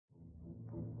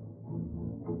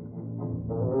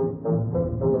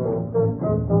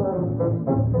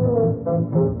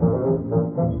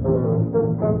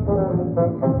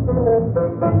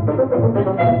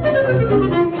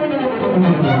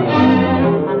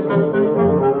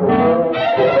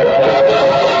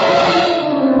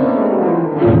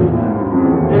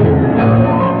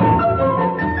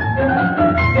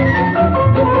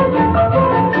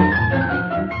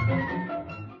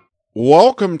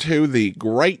Welcome to the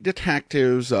Great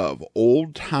Detectives of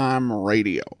Old Time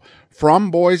Radio.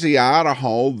 From Boise,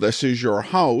 Idaho, this is your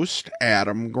host,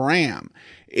 Adam Graham.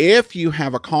 If you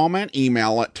have a comment,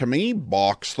 email it to me,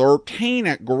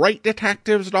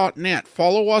 box13@greatdetectives.net.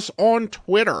 Follow us on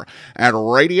Twitter at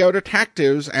Radio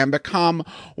Detectives and become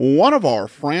one of our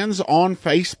friends on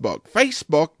Facebook,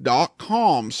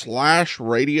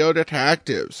 facebook.com/Radio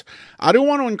Detectives. I do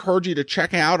want to encourage you to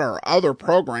check out our other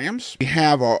programs. We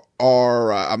have our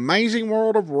Amazing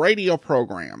World of Radio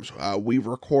programs. We've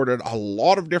recorded a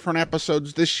lot of different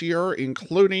episodes this year,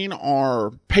 including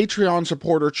our Patreon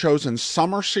supporter chosen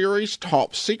summer series,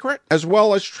 Top Secret, as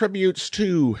well as tributes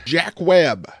to Jack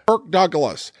Webb, Kirk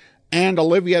Douglas, and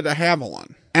Olivia de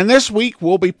Havilland. And this week,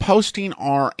 we'll be posting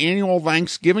our annual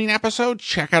Thanksgiving episode.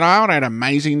 Check it out at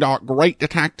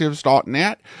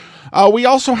amazing.greatdetectives.net. We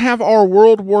also have our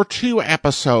World War II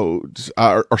episodes,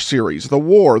 or series, The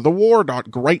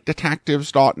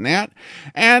war.greatdetectives.net.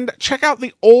 And check out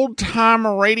the Old Time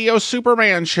Radio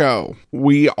Superman show.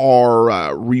 We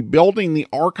are rebuilding the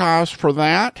archives for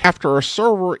that. After a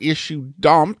server issue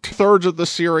dumped thirds of the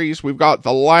series, we've got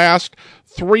the last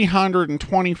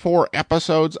 324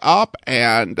 episodes up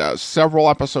and several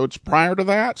episodes prior to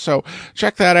that. So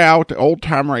check that out, Old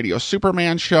Time Radio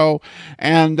Superman show.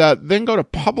 And then go to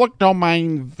Public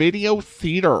Domain Video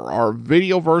Theater, our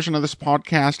video version of this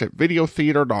podcast at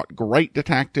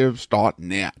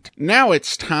videotheater.greatdetectives.net. Now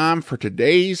it's time for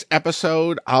today's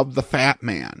episode of The Fat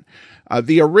Man.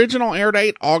 The original air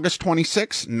date, August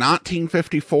 26,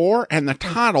 1954, and the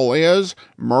title is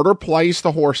Murder Plays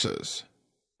the Horses.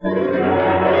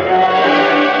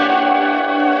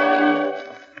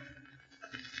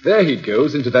 There he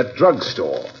goes into that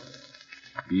drugstore.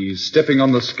 He's stepping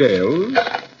on the scales. Weight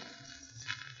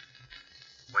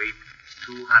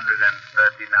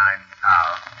 239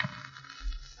 pounds.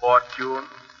 Fortune,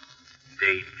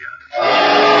 danger.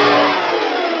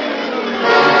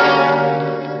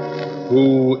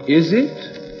 Who is it?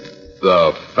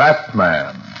 The Fat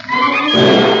Man.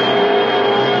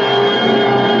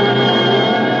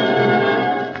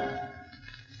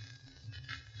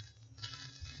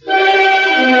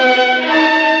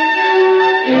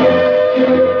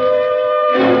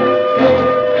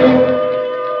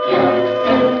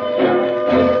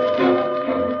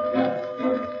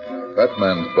 Fat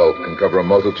man's bulk can cover a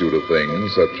multitude of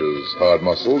things, such as hard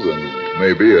muscles and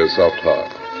maybe a soft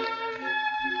heart.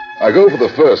 I go for the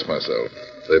first myself.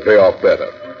 They pay off better.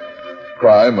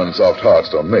 Crime and soft hearts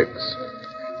don't mix.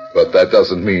 But that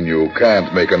doesn't mean you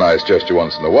can't make a nice gesture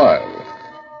once in a while,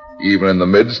 even in the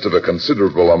midst of a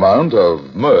considerable amount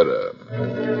of murder.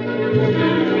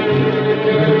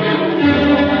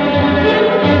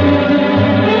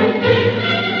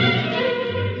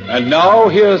 And now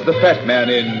here's the Fat Man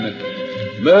in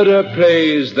Murder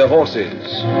Plays the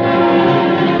Horses.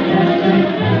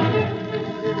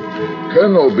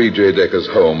 Colonel B.J. Decker's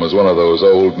home was one of those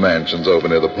old mansions over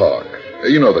near the park.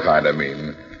 You know the kind I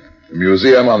mean. A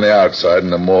museum on the outside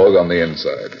and a morgue on the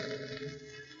inside.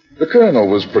 The colonel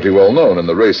was pretty well known in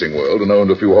the racing world and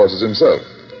owned a few horses himself.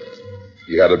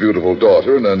 He had a beautiful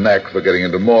daughter and a knack for getting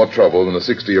into more trouble than a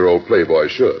 60-year-old playboy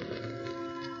should.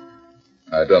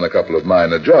 I'd done a couple of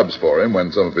minor jobs for him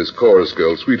when some of his chorus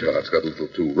girl sweethearts got a little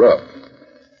too rough.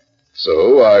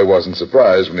 So I wasn't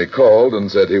surprised when he called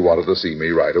and said he wanted to see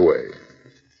me right away.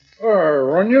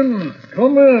 Runyon,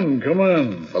 come in.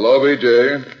 Hello,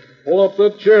 B.J. Pull up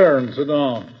that chair and sit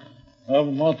down. Have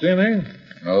a martini?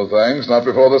 No, thanks. Not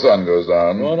before the sun goes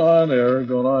down. Good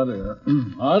idea.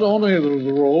 I don't either as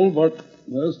a rule, but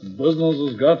this business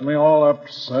has got me all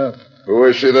upset. Who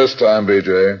is she this time,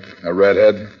 B.J.? A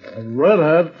redhead? A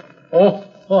redhead? Oh,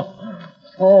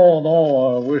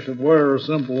 no, I wish it were as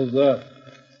simple as that.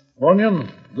 Runyon,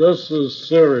 this is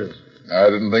serious. I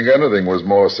didn't think anything was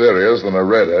more serious than a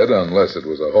redhead unless it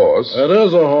was a horse. It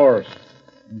is a horse.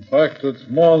 In fact, it's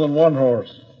more than one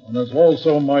horse. And it's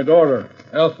also my daughter,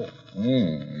 Ethel.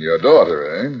 Your daughter,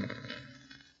 eh?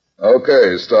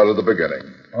 Okay, start at the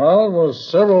beginning. Well, it was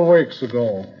several weeks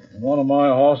ago. One of my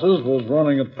horses was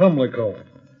running at Pimlico.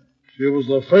 She was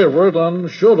the favorite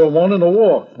and should have won in a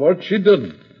walk, but she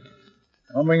didn't.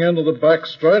 Coming into the back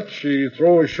stretch, she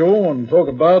threw a shoe and took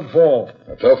a bad fall.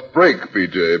 A tough break,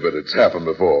 B.J., but it's happened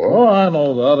before. Oh, I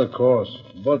know that, of course.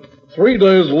 But 3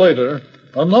 days later,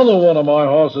 another one of my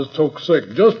horses took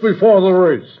sick just before the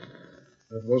race.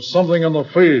 It was something in the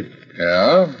feed.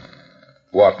 Yeah?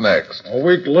 What next? A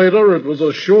week later, it was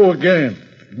a shoe again.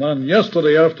 And then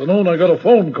yesterday afternoon, I got a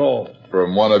phone call.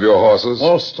 From one of your horses?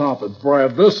 Oh, stop it,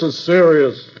 Brad. This is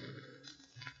serious. It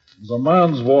was a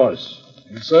man's voice.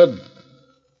 He said,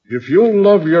 if you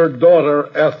love your daughter,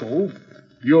 Ethel,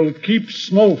 you'll keep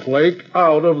Snowflake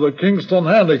out of the Kingston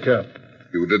Handicap.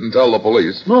 You didn't tell the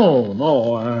police?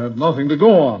 No, I had nothing to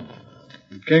go on.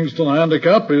 The Kingston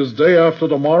Handicap is day after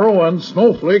tomorrow, and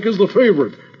Snowflake is the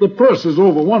favorite. The purse is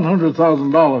over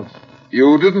 $100,000.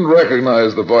 You didn't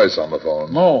recognize the voice on the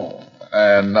phone? No.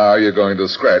 And now you're going to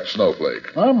scratch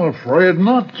Snowflake? I'm afraid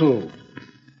not to.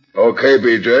 Okay,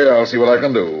 BJ, I'll see what I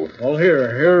can do. Well,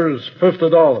 here's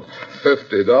 $50.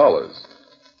 $50?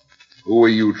 Who are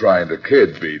you trying to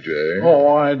kid, BJ?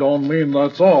 Oh, I don't mean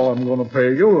that's all I'm going to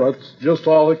pay you. That's just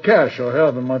all the cash I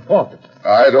have in my pocket.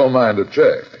 I don't mind a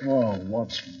check. Oh,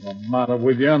 what's the matter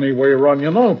with you anyway,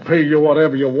 Runyon? I'll pay you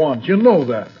whatever you want. You know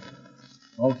that.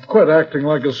 Now quit acting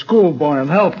like a schoolboy and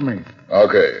help me.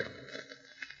 Okay.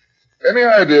 Any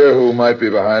idea who might be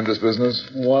behind this business?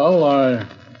 Well,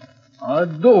 I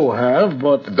do have,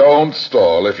 but... Don't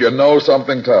stall. If you know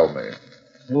something, tell me.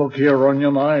 Look here,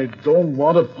 Runyon, I don't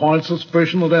want to point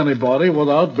suspicion at anybody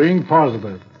without being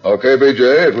positive. Okay,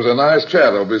 BJ, it was a nice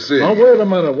chat. I'll be seeing Now, you.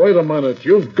 wait a minute.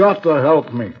 You've got to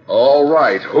help me. All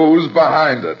right, who's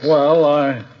behind it? Well,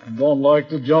 I don't like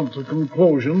to jump to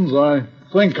conclusions. I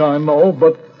think I know,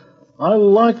 but I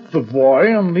like the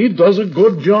boy, and he does a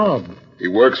good job. He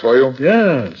works for you?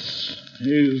 Yes,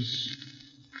 he's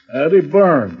Eddie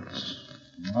Burns,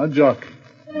 my jockey.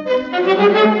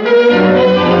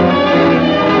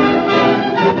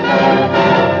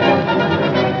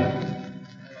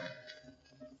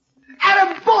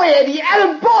 Attaboy, Eddie,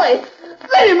 attaboy!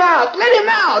 Let him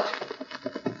out!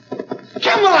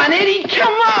 Come on, Eddie,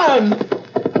 come on!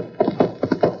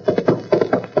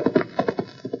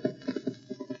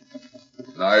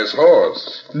 Nice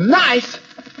horse. Nice?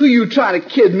 Who you trying to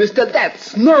kid, mister?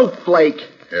 That's Snowflake.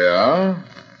 Yeah?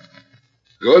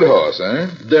 Good horse, eh?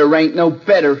 There ain't no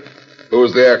better.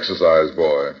 Who's the exercise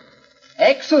boy?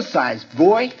 Exercise,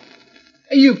 boy?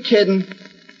 Are you kidding?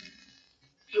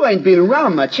 You ain't been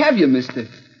around much, have you, mister?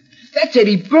 That's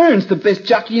Eddie Burns, the best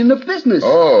jockey in the business.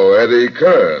 Oh, Eddie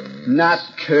Kern. Not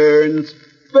Kearns,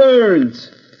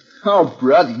 Burns. Oh,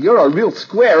 brother, you're a real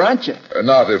square, aren't you?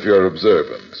 Not if you're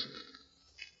observant.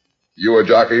 You a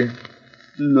jockey?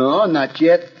 No, not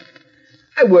yet.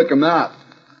 I work 'em out.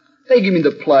 They give me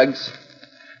the plugs.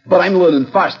 But I'm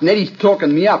learning fast, and Eddie's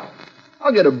talking me up.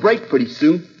 I'll get a break pretty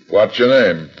soon. What's your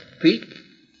name? Pete?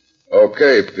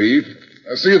 Okay, Pete.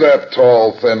 See that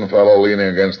tall, thin fellow leaning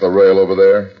against the rail over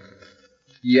there?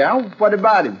 Yeah? What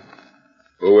about him?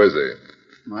 Who is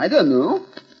he? I don't know.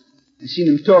 I seen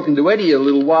him talking to Eddie a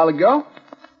little while ago.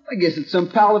 I guess it's some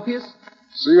pal of his.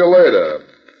 See you later.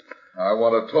 I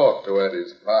want to talk to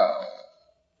Eddie's pal.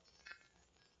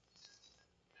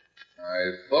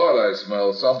 I thought I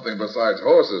smelled something besides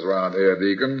horses around here,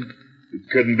 Deacon. It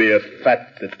couldn't be a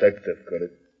fat detective, could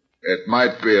it? It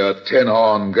might be a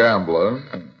tin-horn gambler.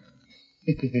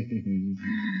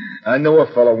 I know a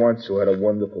fellow once who had a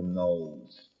wonderful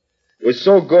nose. It was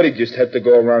so good he just had to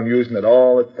go around using it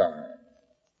all the time.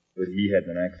 But he had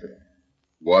an accident.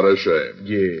 What a shame.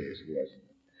 Yes, wasn't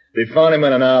it? They found him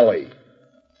in an alley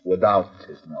without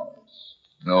his nose.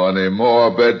 Know any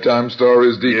more bedtime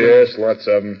stories, Deacon? Yes, lots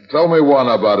of them. Tell me one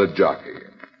about a jockey.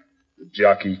 The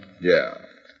jockey. Yeah.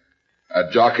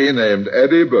 A jockey named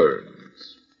Eddie Burns.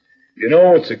 You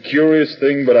know, it's a curious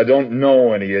thing, but I don't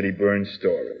know any Eddie Burns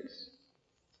stories.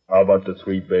 How about the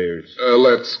Three Bears?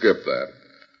 Let's skip that.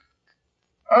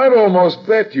 I'd almost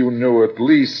bet you knew at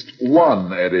least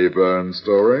one Eddie Burns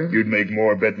story. You'd make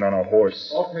more betting on a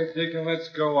horse. Okay, Deacon, let's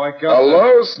go. I got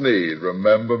Hello, Sneed.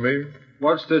 Remember me?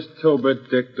 What's this two-bit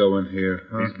dick doing here?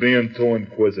 Huh? He's being too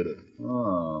inquisitive.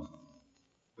 Oh.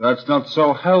 That's not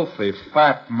so healthy,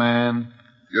 fat man.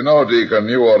 You know, Deacon,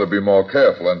 you ought to be more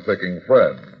careful in picking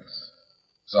friends.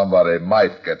 Somebody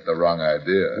might get the wrong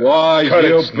idea. Why, Cut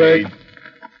you it, big... Sneed.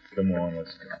 Come on,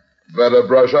 let's go. Better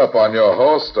brush up on your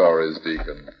horse stories,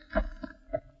 Deacon.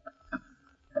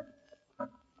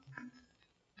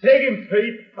 Take him,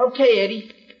 Pete. Okay,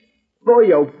 Eddie.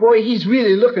 Boy, oh boy, he's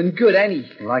really looking good, ain't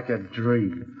he? Like a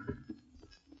dream.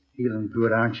 Feeling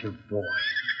good, aren't you, boy?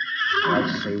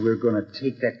 I say we're going to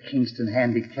take that Kingston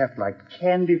Handicap like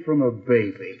candy from a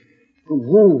baby.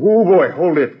 Whoa, boy,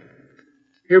 hold it.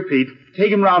 Here, Pete,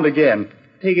 take him round again.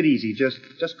 Take it easy. Just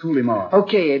cool him off.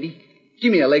 Okay, Eddie.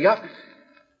 Give me a leg up.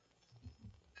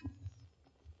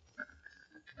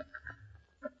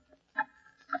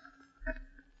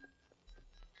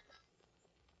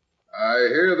 I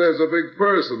hear there's a big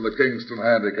purse in the Kingston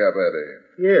Handicap,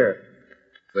 Eddie. Here.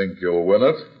 Think you'll win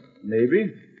it?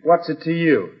 Maybe. What's it to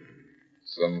you?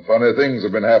 Some funny things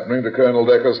have been happening to Colonel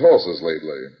Decker's horses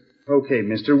lately. Okay,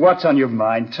 mister, what's on your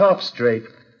mind? Talk straight.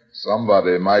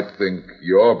 Somebody might think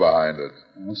you're behind it.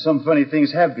 Well, some funny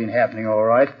things have been happening, all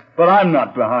right, but I'm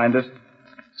not behind it.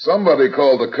 Somebody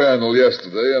called the colonel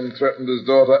yesterday and threatened his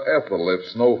daughter Ethel if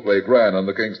Snowflake ran on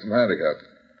the Kingston Handicap.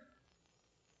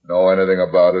 Know anything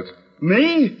about it?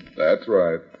 Me? That's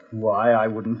right. Why, I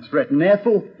wouldn't threaten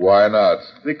Ethel. Why not?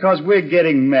 Because we're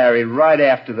getting married right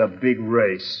after the big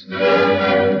race.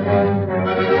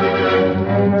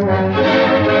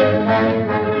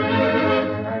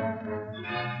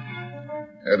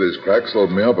 Eddie's crack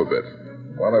slowed me up a bit.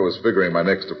 While I was figuring my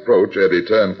next approach, Eddie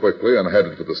turned quickly and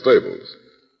headed for the stables.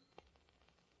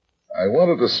 I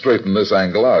wanted to straighten this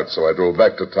angle out, so I drove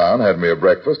back to town, had me a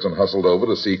breakfast, and hustled over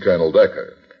to see Colonel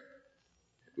Decker.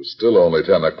 It was still only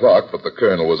 10 o'clock, but the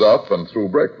colonel was up and through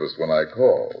breakfast when I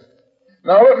called.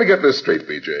 Now, let me get this straight,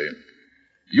 B.J.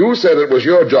 You said it was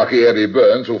your jockey, Eddie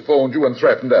Burns, who phoned you and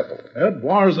threatened Ethel. Ed,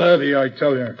 where's Eddie, I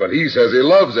tell you? But he says he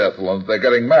loves Ethel and they're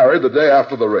getting married the day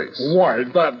after the race. Why,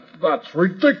 that's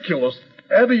ridiculous.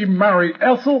 Eddie marry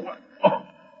Ethel?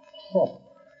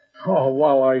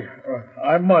 Well,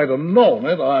 I might have known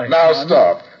it. Now,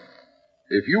 stop.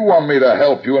 If you want me to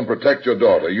help you and protect your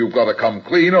daughter, you've got to come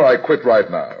clean or I quit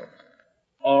right now.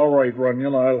 All right,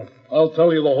 Runyon, I'll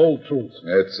tell you the whole truth.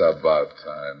 It's about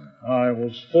time. I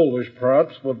was foolish,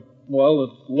 perhaps, but, well, it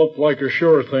looked like a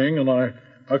sure thing, and I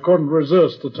couldn't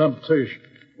resist the temptation.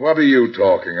 What are you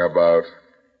talking about?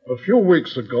 A few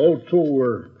weeks ago,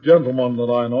 two gentlemen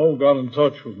that I know got in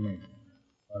touch with me.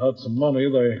 I had some money.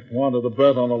 They wanted to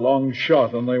bet on a long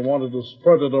shot, and they wanted to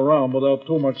spread it around without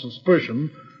too much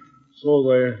suspicion, so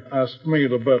they asked me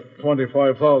to bet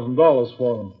 $25,000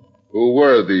 for them. Who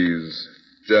were these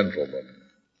gentlemen?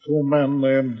 Two men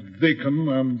named Deacon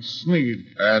and Sneed.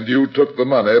 And you took the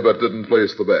money but didn't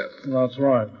place the bet? That's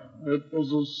right. It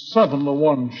was a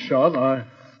 7-to-1 shot. I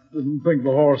didn't think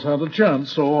the horse had a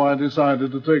chance, so I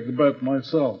decided to take the bet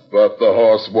myself. But the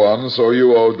horse won, so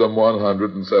you owed them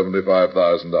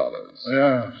 $175,000.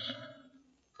 Yes.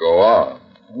 Go on.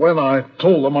 When I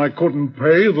told them I couldn't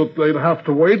pay, that they'd have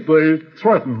to wait, they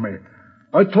threatened me.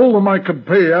 I told them I could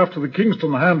pay after the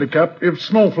Kingston Handicap if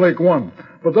Snowflake won.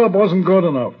 But that wasn't good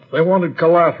enough. They wanted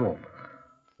collateral.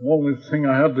 The only thing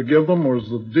I had to give them was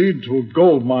the deed to a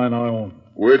gold mine I own.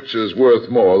 Which is worth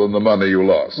more than the money you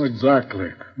lost.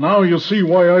 Exactly. Now you see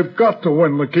why I've got to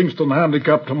win the Kingston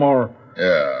Handicap tomorrow.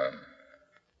 Yeah.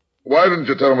 Why didn't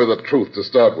you tell me the truth to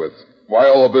start with? Why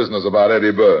all the business about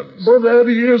Eddie Burns? But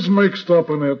Eddie is mixed up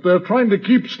in it. They're trying to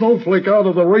keep Snowflake out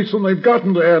of the race, and they've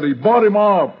gotten to Eddie. Bought him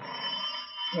off.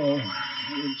 Oh,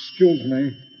 excuse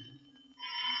me.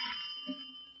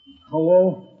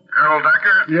 Hello? Colonel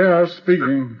Decker? Yeah,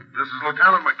 speaking. This is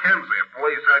Lieutenant McKenzie at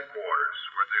police headquarters.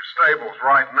 We're at the stables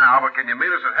right now, but can you meet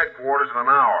us at headquarters in an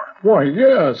hour? Why,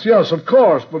 yes, of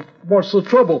course. But what's the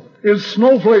trouble? Is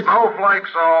Snowflake...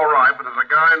 Snowflake's all right, but there's a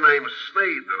guy named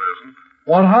Sneed that isn't.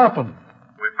 What happened?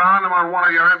 We found him on one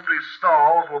of your empty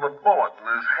stalls with a bullet in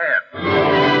his head.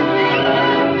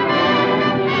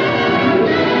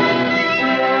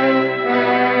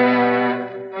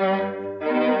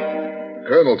 The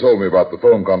colonel told me about the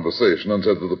phone conversation and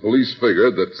said that the police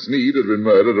figured that Sneed had been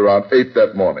murdered around 8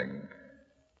 that morning.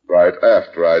 Right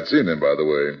after I'd seen him, by the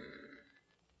way.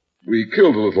 We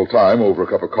killed a little time over a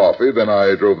cup of coffee, then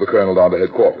I drove the colonel down to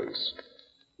headquarters,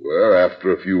 where,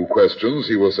 after a few questions,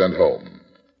 he was sent home.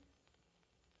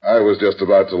 I was just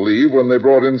about to leave when they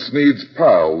brought in Sneed's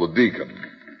pal, the Deacon.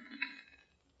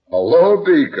 Hello,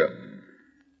 Deacon.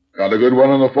 Got a good one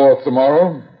in the fourth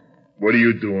tomorrow? What are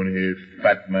you doing here,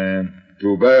 fat man?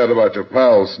 Too bad about your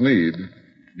pal, Sneed.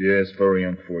 Yes, very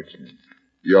unfortunate.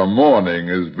 Your mourning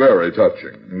is very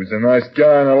touching. He was a nice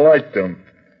guy, and I liked him.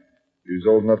 He was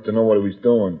old enough to know what he was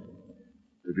doing.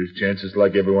 Took his chances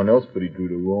like everyone else, but he drew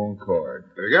the wrong card.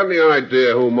 Have you got any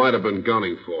idea who might have been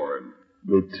gunning for him?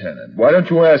 Lieutenant, why don't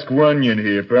you ask Runyon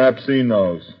here? Perhaps he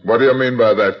knows. What do you mean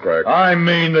by that, Crack? I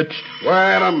mean that...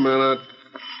 Wait a minute.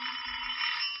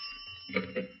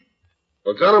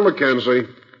 Lieutenant McKenzie.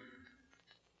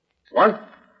 What?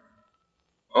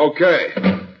 Okay.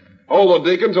 Hold the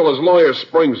Deacon till his lawyer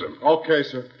springs him. Okay,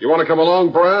 sir. You want to come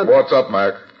along, Brad? What's up,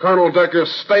 Mac? Colonel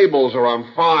Decker's stables are on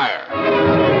fire.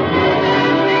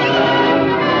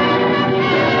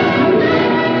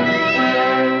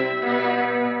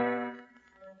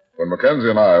 When Mackenzie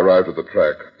and I arrived at the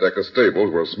track, Decker's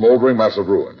stables were a smoldering mass of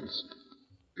ruins.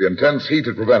 The intense heat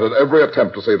had prevented every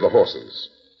attempt to save the horses.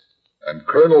 And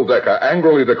Colonel Decker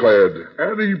angrily declared,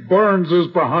 Eddie Burns is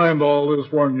behind all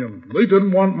this, Runyon. They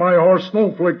didn't want my horse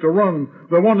Snowflake to run.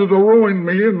 They wanted to ruin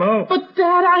me, and now... But,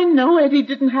 Dad, I know Eddie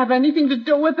didn't have anything to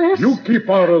do with this. You keep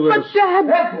out of this. But, Dad...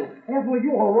 Ethel, are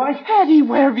you all right? Eddie,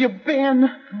 where have you been?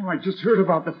 Oh, I just heard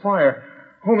about the fire.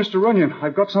 Oh, Mr. Runyon,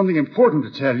 I've got something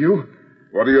important to tell you.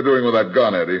 What are you doing with that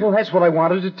gun, Eddie? Well, that's what I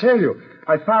wanted to tell you.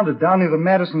 I found it down near the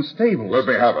Madison stables. Let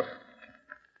me have it.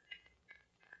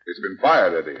 It's been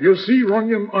fired, Eddie. You see,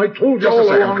 Runyon, I told you Just all a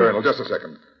second, along... Colonel, just a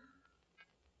second.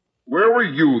 Where were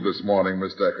you this morning,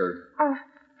 Miss Decker?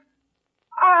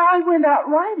 I went out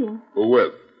riding. Who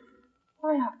with?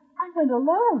 I went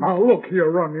alone. Now, look here,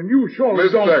 Runyon, you surely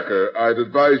Miss don't... Decker, I'd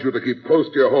advise you to keep close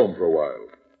to your home for a while.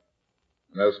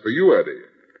 And as for you, Eddie,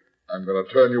 I'm going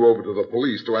to turn you over to the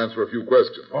police to answer a few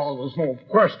questions. Oh, there's no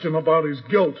question about his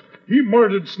guilt. He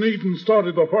murdered Sneed and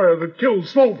started the fire that killed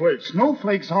Snowflake.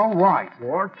 Snowflake's all right.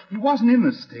 What? He wasn't in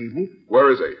the stable. Where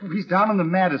is he? He's down in the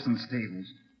Madison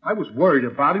stables. I was worried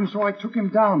about him, so I took him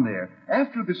down there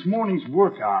after this morning's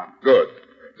workout. Good.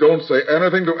 Don't say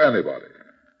anything to anybody.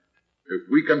 If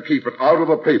we can keep it out of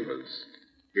the papers,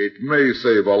 it may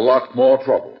save a lot more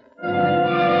trouble.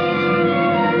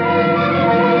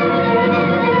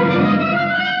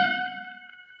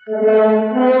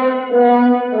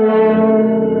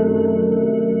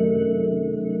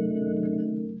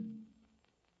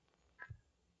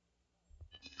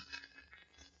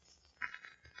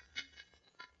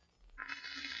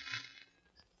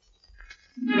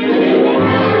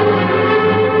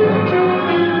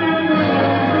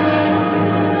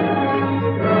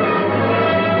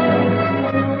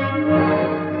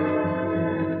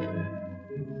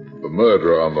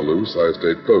 Murder on the loose, I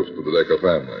stayed close to the Decker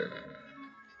family.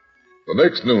 The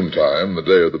next noontime, the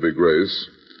day of the big race,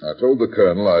 I told the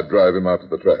colonel I'd drive him out to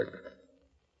the track.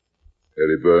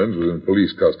 Eddie Burns was in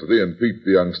police custody, and Pete,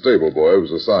 the young stable boy,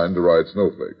 was assigned to ride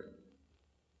Snowflake.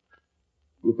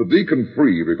 With the deacon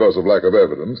free because of lack of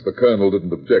evidence, the colonel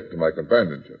didn't object to my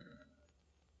companionship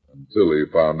until he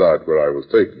found out where I was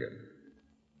taking him.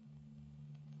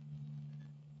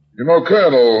 You know,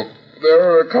 Colonel,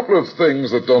 there are a couple of things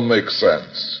that don't make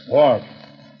sense. What?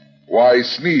 Why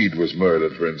Sneed was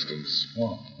murdered, for instance.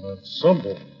 Oh, that's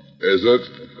simple. Is it?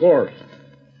 Of course.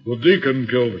 The deacon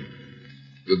killed him.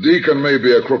 The deacon may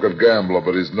be a crooked gambler,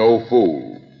 but he's no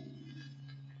fool.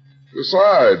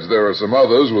 Besides, there are some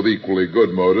others with equally good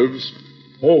motives.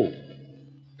 Who?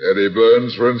 Eddie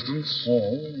Burns, for instance.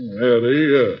 Oh, Eddie,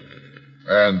 yeah.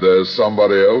 And there's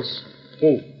somebody else.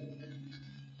 Who?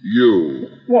 You.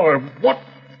 Why,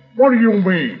 what do you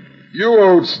mean? You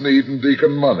owed Sneed and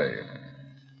Deacon money.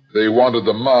 They wanted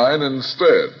the mine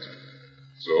instead.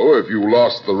 So if you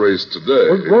lost the race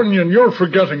today... But, Runyon, you're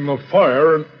forgetting the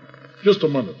fire and... Just a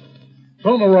minute.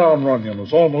 Turn around, Runyon.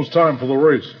 It's almost time for the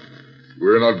race.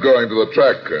 We're not going to the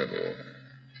track, Colonel.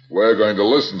 We're going to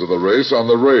listen to the race on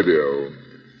the radio.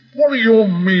 What do you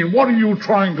mean? What are you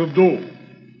trying to do?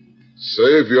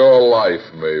 Save your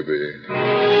life, maybe.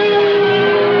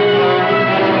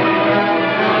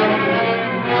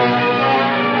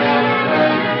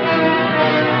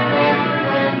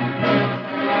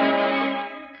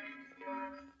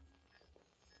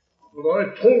 I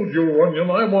told you, Runyon,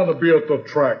 I want to be at the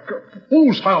track.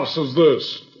 Whose house is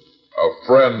this? A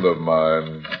friend of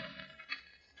mine.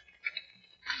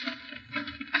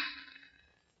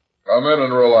 Come in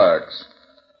and relax.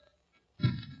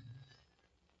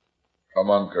 Come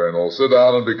on, Colonel. Sit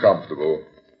down and be comfortable.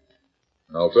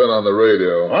 I'll turn on the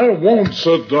radio. I won't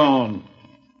sit down.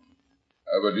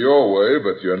 Have it your way,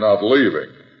 but you're not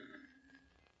leaving.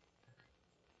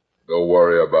 Don't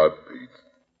worry about Pete.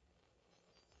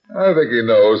 I think he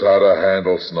knows how to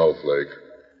handle Snowflake.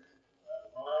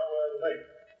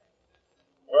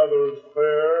 Weather is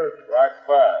fair, track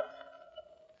fast.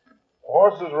 The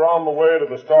horses are on the way to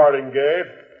the starting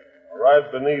gate.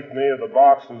 Right beneath me are the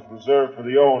boxes reserved for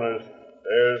the owners.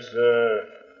 There's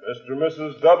Mr. and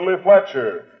Mrs. Dudley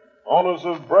Fletcher, owners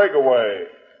of Breakaway,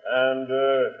 and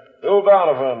Bill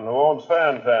Donovan, who owns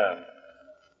Fantan.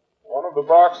 One of the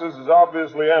boxes is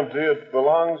obviously empty. It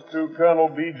belongs to Colonel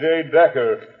B.J.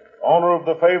 Decker, owner of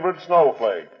the favorite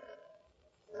Snowflake.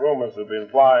 Rumors have been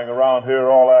flying around here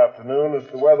all afternoon as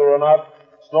to whether or not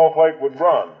Snowflake would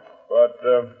run. But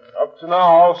up to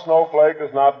now, Snowflake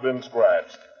has not been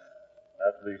scratched.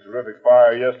 After the terrific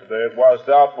fire yesterday, it was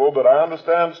doubtful, but I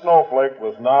understand Snowflake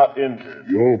was not injured.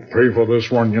 You'll pay for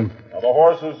this, Runyon. Now, the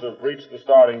horses have reached the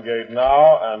starting gate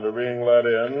now and are being let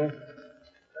in.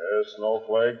 There's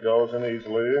Snowflake goes in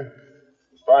easily,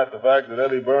 despite the fact that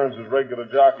Eddie Burns' regular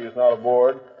jockey is not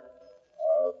aboard.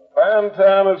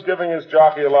 Fantan is giving his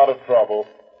jockey a lot of trouble.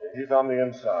 He's on the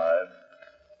inside.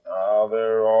 Now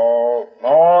they're all...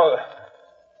 No,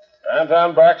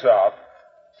 Fantan backs out.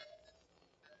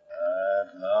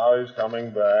 And now he's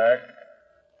coming back.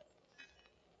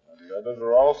 And the others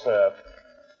are all set.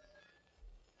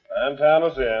 Fantan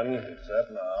is in. He's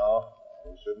set now.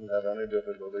 We shouldn't have any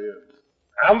difficulty.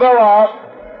 And they're off.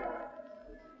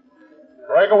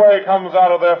 Breakaway comes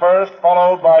out of there first,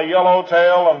 followed by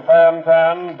Yellowtail and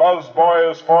Fan-Tan.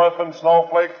 Buzzboy is fourth, and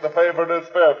Snowflake, the favorite, is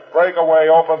fifth. Breakaway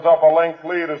opens up a length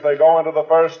lead as they go into the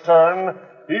first turn.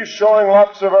 He's showing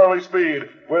lots of early speed,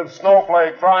 with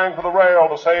Snowflake trying for the rail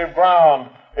to save ground.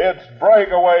 It's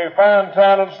Breakaway,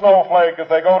 Fan-Tan, and Snowflake as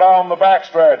they go down the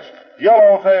backstretch.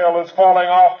 Yellowtail is falling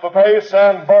off the pace,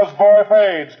 and Buzzboy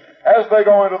fades. As they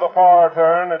go into the far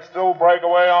turn, it's still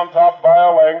Breakaway on top by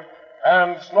a length.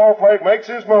 And Snowflake makes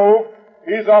his move.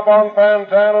 He's up on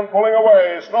Fan-Tan and pulling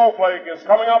away. Snowflake is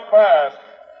coming up fast.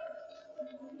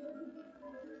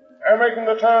 They're making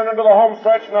the turn into the home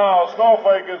stretch now.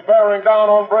 Snowflake is bearing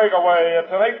down on Breakaway. It's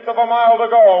an eighth of a mile to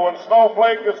go, and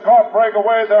Snowflake has caught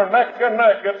Breakaway. They're neck and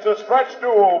neck. It's a stretch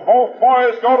duel. Both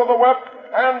boys go to the whip,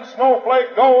 and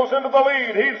Snowflake goes into the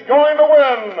lead. He's going to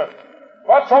win.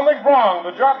 But something's wrong.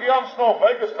 The jockey on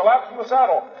Snowflake has collapsed in the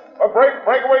saddle.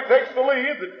 Breakaway takes the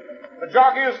lead. The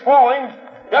jockey is falling.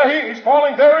 Yeah, he's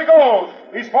falling. There he goes.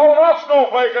 He's fallen off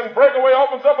Snowflake, and Breakaway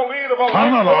opens up a lead of a length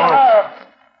and a half.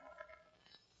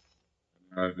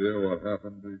 Idea what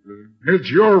happened, D.J.? It's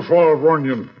your fault,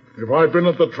 Runyon. If I'd been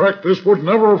at the track, this would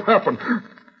never have happened.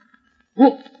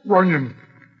 Look, Runyon,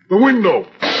 the window.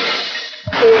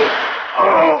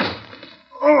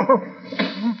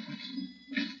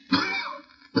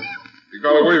 He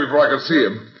got away before I could see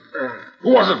him. Who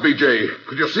was it, B.J.?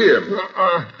 Could you see him?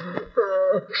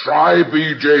 Try,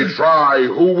 B.J., try.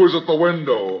 Who was at the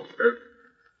window?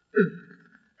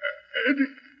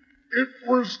 Eddie. It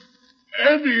was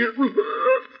Eddie. It was...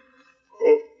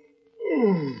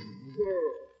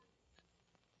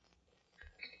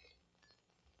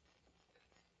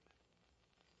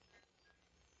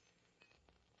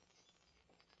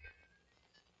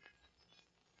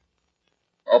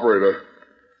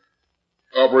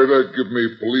 Operator, give me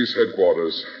police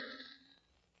headquarters.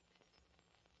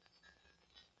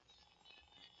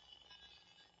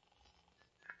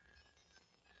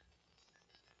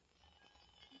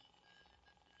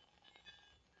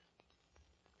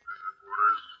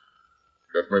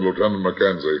 Get me Lieutenant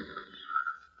Mackenzie.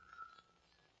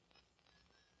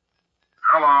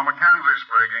 Hello, Mackenzie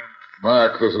speaking.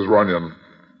 Mac, this is Runyon.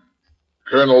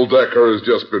 Colonel Decker has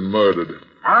just been murdered.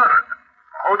 Murdered?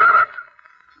 Who did it?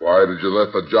 Why did you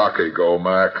let the jockey go,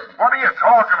 Mac? What are you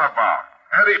talking about?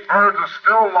 Eddie Burns is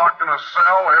still locked in a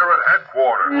cell here at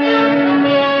headquarters.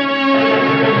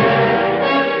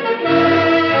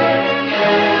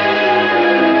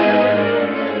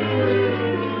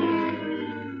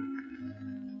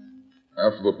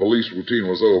 After the police routine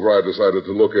was over, I decided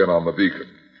to look in on the Deacon.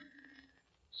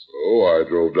 So I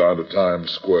drove down to Times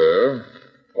Square,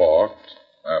 parked,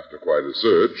 after quite a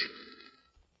search,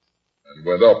 and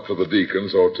went up to the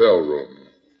Deacon's hotel room.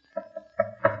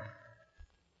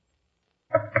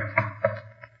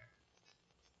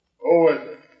 Who is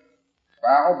it?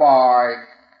 Well, boy.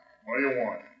 What do you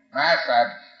want?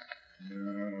 Message.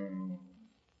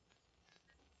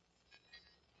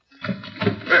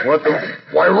 What the...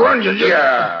 Why, run, you...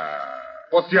 Yeah.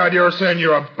 What's the idea of saying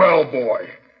you're a bellboy?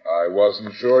 I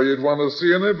wasn't sure you'd want to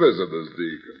see any visitors,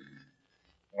 Deacon.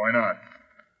 Why not?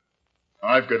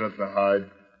 I've got nothing to hide.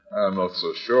 I'm not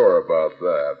so sure about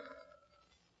that.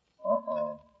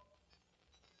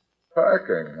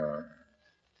 Packing, huh?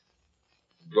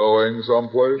 Going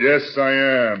someplace? Yes, I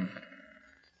am.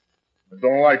 I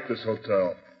don't like this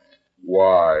hotel.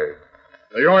 Why?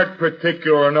 They aren't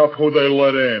particular enough who they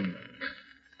let in.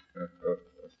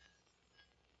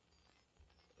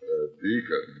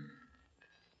 Deacon,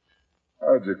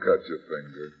 how'd you cut your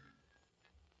finger?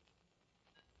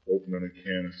 Opening a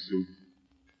can of soup.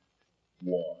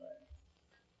 Why?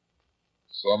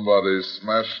 Somebody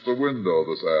smashed the window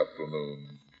this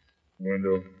afternoon.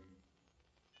 Window?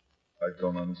 I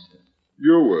don't understand.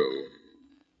 You will.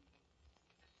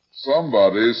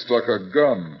 Somebody stuck a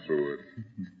gun through it.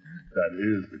 That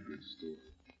is a good story.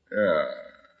 Yeah.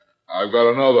 I've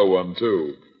got another one,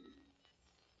 too.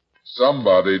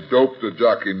 Somebody doped a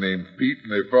jockey named Pete,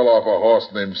 and he fell off a horse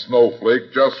named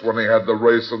Snowflake just when he had the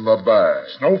race in the bag.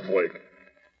 Snowflake?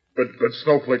 But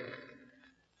Snowflake...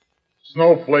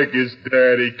 Snowflake is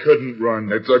dead. He couldn't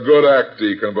run. It's a good act,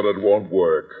 Deacon, but it won't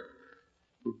work.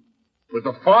 With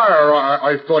the fire,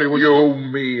 I thought he was... You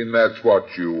mean that's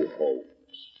what you hoped.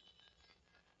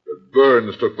 That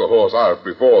Burns took the horse out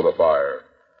before the fire.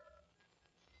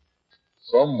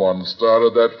 Someone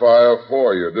started that fire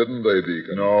for you, didn't they,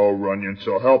 Deacon? No, Runyon,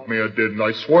 so help me I didn't.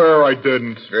 I swear I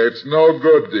didn't. It's no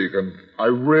good, Deacon. I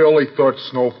really thought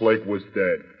Snowflake was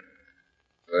dead.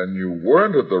 Then you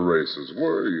weren't at the races,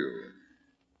 were you?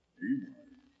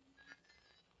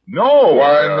 No!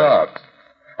 Why not?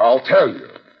 I'll tell you.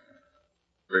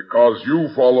 Because you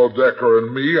followed Decker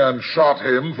and me and shot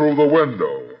him through the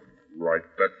window. Right,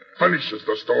 that finishes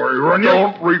the story, Runyon.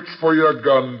 Don't reach for your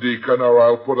gun, Deacon, or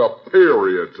I'll put a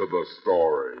period to the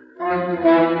story.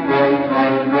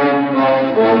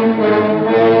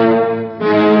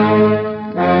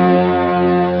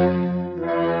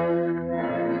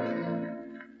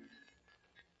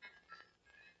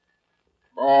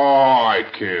 Oh, I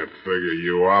can't figure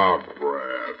you out,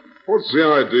 Brad. What's the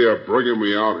idea of bringing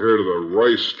me out here to the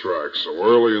racetrack so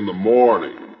early in the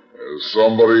morning? There's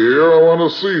somebody here I want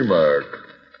to see, Mac.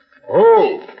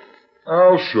 Oh!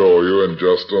 I'll show you in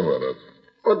just a minute.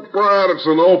 But, Brad, it's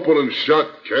an open and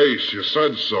shut case. You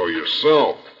said so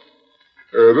yourself.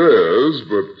 It is,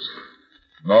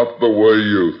 but not the way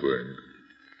you think.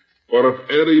 But if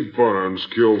Eddie Burns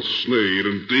killed Sneed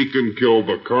and Deacon killed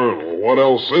the Colonel, what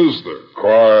else is there?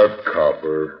 Quiet,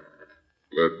 copper.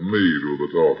 Let me do the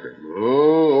talking.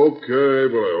 Oh, okay,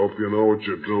 but I hope you know what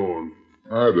you're doing.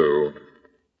 I do.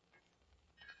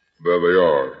 There they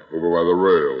are, over by the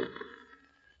rail.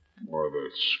 Why,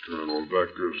 that's Colonel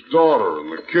Decker's daughter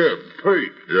and the kid,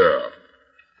 Pete. Yeah.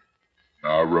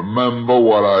 Now remember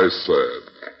what I said.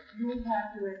 You'll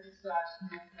have to exercise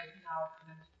Snowflake now,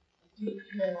 and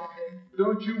take care of him.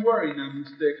 Don't you worry now,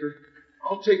 Miss Decker.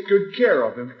 I'll take good care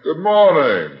of him. Good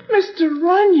morning. Mr.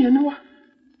 Runyon,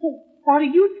 what are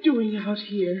you doing out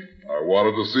here? I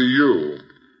wanted to see you.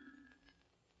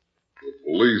 The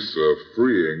police are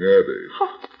freeing Eddie.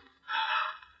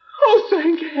 Oh,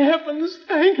 thank heavens,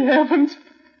 thank heavens.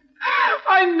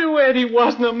 I knew Eddie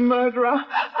wasn't a murderer.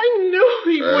 I knew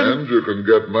he wouldn't. And you can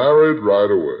get married right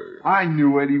away. I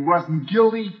knew Eddie wasn't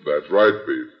guilty. That's right,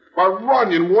 Pete. But,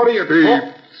 Runyon, what are you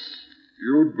Pete,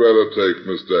 you'd better take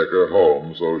Miss Decker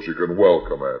home so she can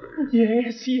welcome Eddie.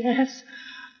 Yes, yes.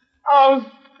 Oh,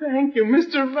 thank you,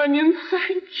 Mr. Runyon,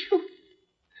 thank you.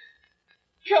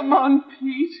 Come on,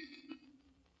 Pete.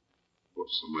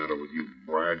 What's the matter with you,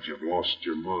 Brad? You've lost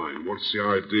your mind. What's the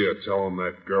idea of telling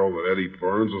that girl that Eddie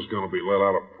Burns is going to be let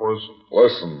out of prison?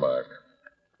 Listen, Mac.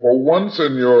 For once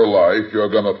in your life, you're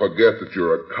going to forget that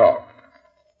you're a cop.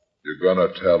 You're going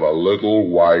to tell a little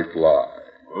white lie.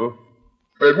 Huh?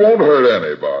 It won't hurt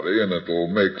anybody, and it'll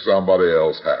make somebody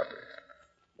else happy.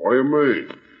 What do you mean?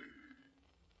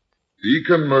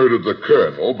 Deacon murdered the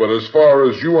colonel, but as far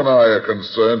as you and I are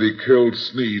concerned, he killed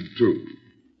Sneed, too.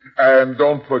 And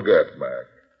don't forget, Mac,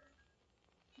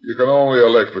 you can only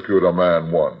electrocute a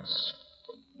man once.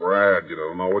 Brad, you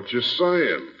don't know what you're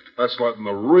saying. That's letting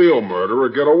the real murderer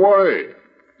get away.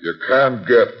 You can't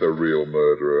get the real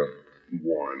murderer.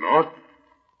 Why not?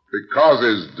 Because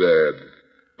he's dead.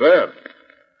 Dead?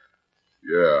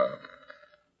 Yeah.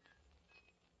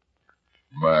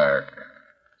 Mac,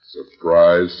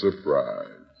 surprise, surprise.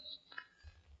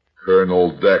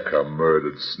 Colonel Decker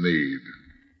murdered Sneed.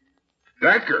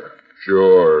 Decker?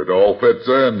 Sure, it all fits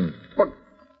in.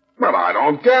 But I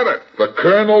don't get it. The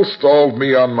colonel stalled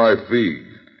me on my fee.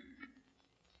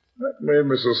 That made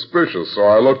me suspicious, so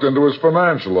I looked into his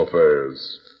financial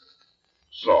affairs.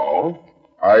 So?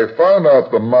 I found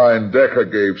out the mine Decker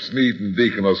gave Sneed and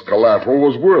Deacon as collateral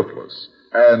was worthless,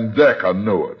 and Decker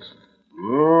knew it.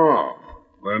 Oh,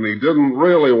 then he didn't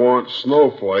really want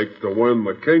Snowflake to win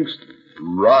the Kingston.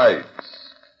 Right.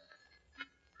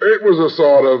 It was a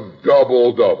sort of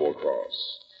double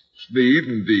cross. Sneed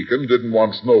and Deacon didn't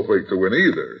want Snowflake to win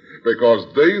either, because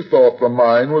they thought the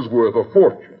mine was worth a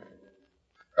fortune.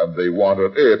 And they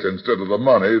wanted it instead of the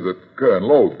money that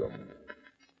Colonel owed them.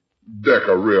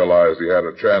 Decker realized he had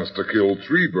a chance to kill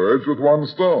 3 birds with 1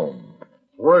 stone.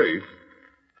 3?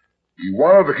 He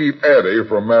wanted to keep Eddie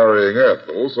from marrying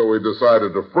Ethel, so he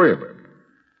decided to frame him.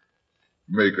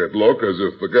 Make it look as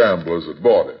if the gamblers had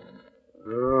bought him.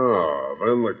 Ah,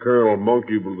 then the colonel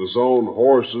monkeyed with his own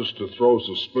horses to throw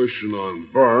suspicion on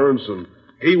Burns, and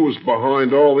he was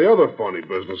behind all the other funny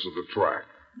business of the track.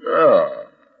 Yeah.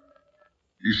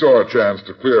 He saw a chance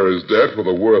to clear his debt with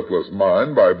a worthless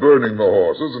mine by burning the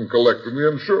horses and collecting the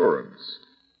insurance.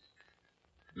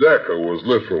 Decker was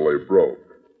literally broke.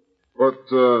 But,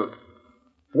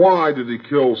 why did he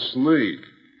kill Sneed?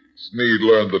 Sneed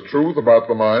learned the truth about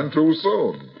the mine too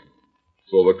soon,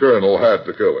 so the colonel had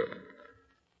to kill him.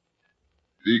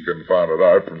 Deacon found it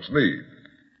out from Sneed.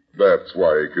 That's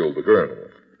why he killed the colonel.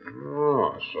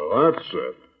 Oh, so that's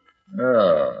it.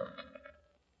 Yeah.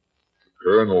 The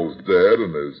colonel's dead,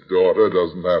 and his daughter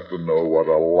doesn't have to know what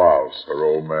a louse her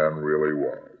old man really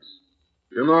was.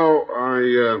 You know,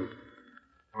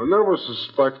 I never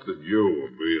suspected you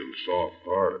of being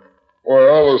soft-hearted.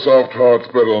 Well, a soft heart's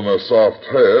better than a soft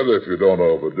head if you don't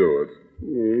overdo it.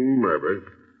 Maybe.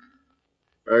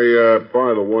 Hey,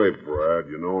 by the way, Brad,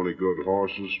 you know any good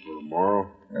horses for tomorrow?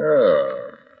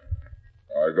 Yeah.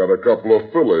 I got a couple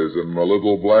of fillies in my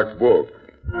little black book.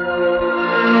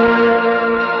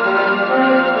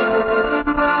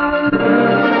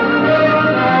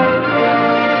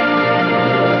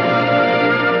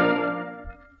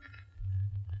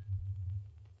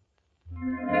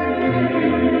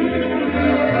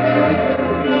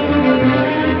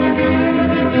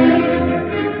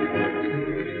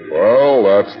 Well,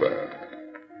 that's that.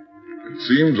 It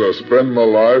seems I spend my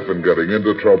life in getting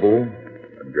into trouble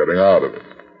and getting out of it.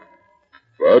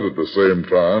 But at the same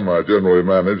time, I generally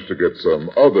manage to get some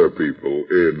other people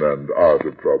in and out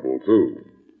of trouble, too.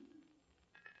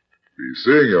 Be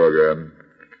seeing you again.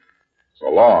 So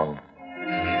long.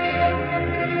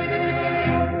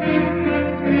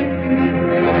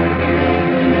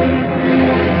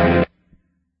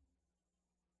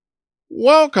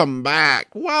 Welcome back.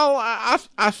 Well,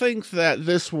 I think that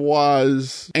this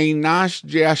was a nice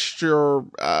gesture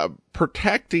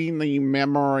protecting the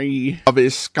memory of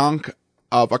his skunk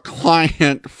of a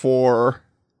client for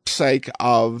sake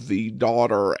of the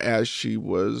daughter as she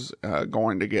was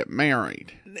going to get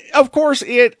married. Of course,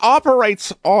 it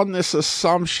operates on this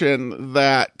assumption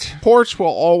that courts will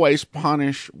always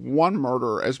punish one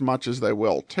murder as much as they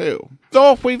will two.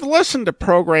 Though if we've listened to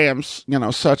programs,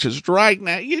 such as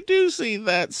Dragnet, you do see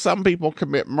that some people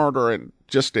commit murder and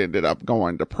just ended up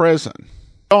going to prison.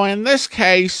 So in this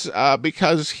case,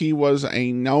 because he was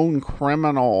a known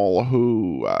criminal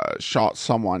who shot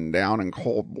someone down in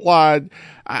cold blood,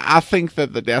 I think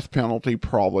that the death penalty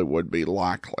probably would be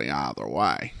likely either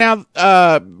way. Now,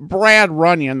 Brad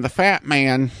Runyon, the fat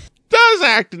man, does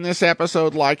act in this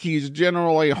episode like he's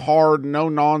generally hard, no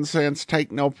nonsense,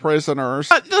 take no prisoners.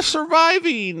 But the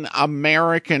surviving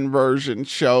American version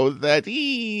showed that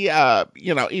he,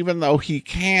 even though he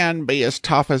can be as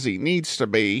tough as he needs to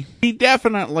be, he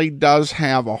definitely does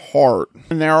have a heart.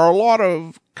 And there are a lot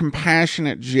of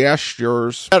compassionate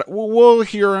gestures that we'll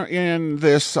hear in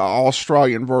this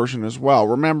Australian version as well,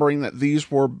 remembering that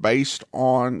these were based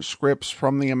on scripts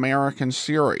from the American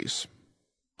series.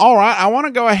 All right, I want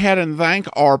to go ahead and thank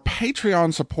our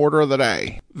Patreon supporter of the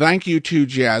day. Thank you to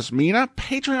Jasmina,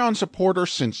 Patreon supporter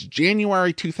since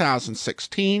January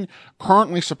 2016,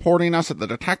 currently supporting us at the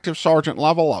Detective Sergeant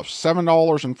level of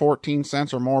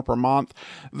 $7.14 or more per month.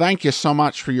 Thank you so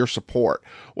much for your support.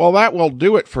 Well, that will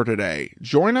do it for today.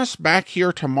 Join us back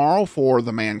here tomorrow for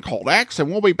The Man Called X, and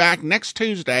we'll be back next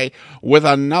Tuesday with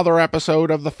another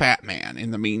episode of The Fat Man.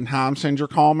 In the meantime, send your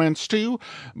comments to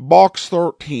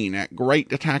Box13 at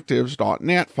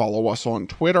GreatDetectives.net. Follow us on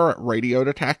Twitter at Radio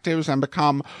Detectives and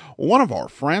become one of our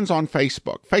friends on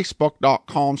Facebook,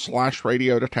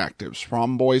 Facebook.com/Radio Detectives.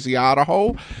 From Boise,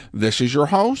 Idaho, this is your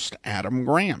host, Adam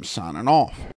Graham, signing off.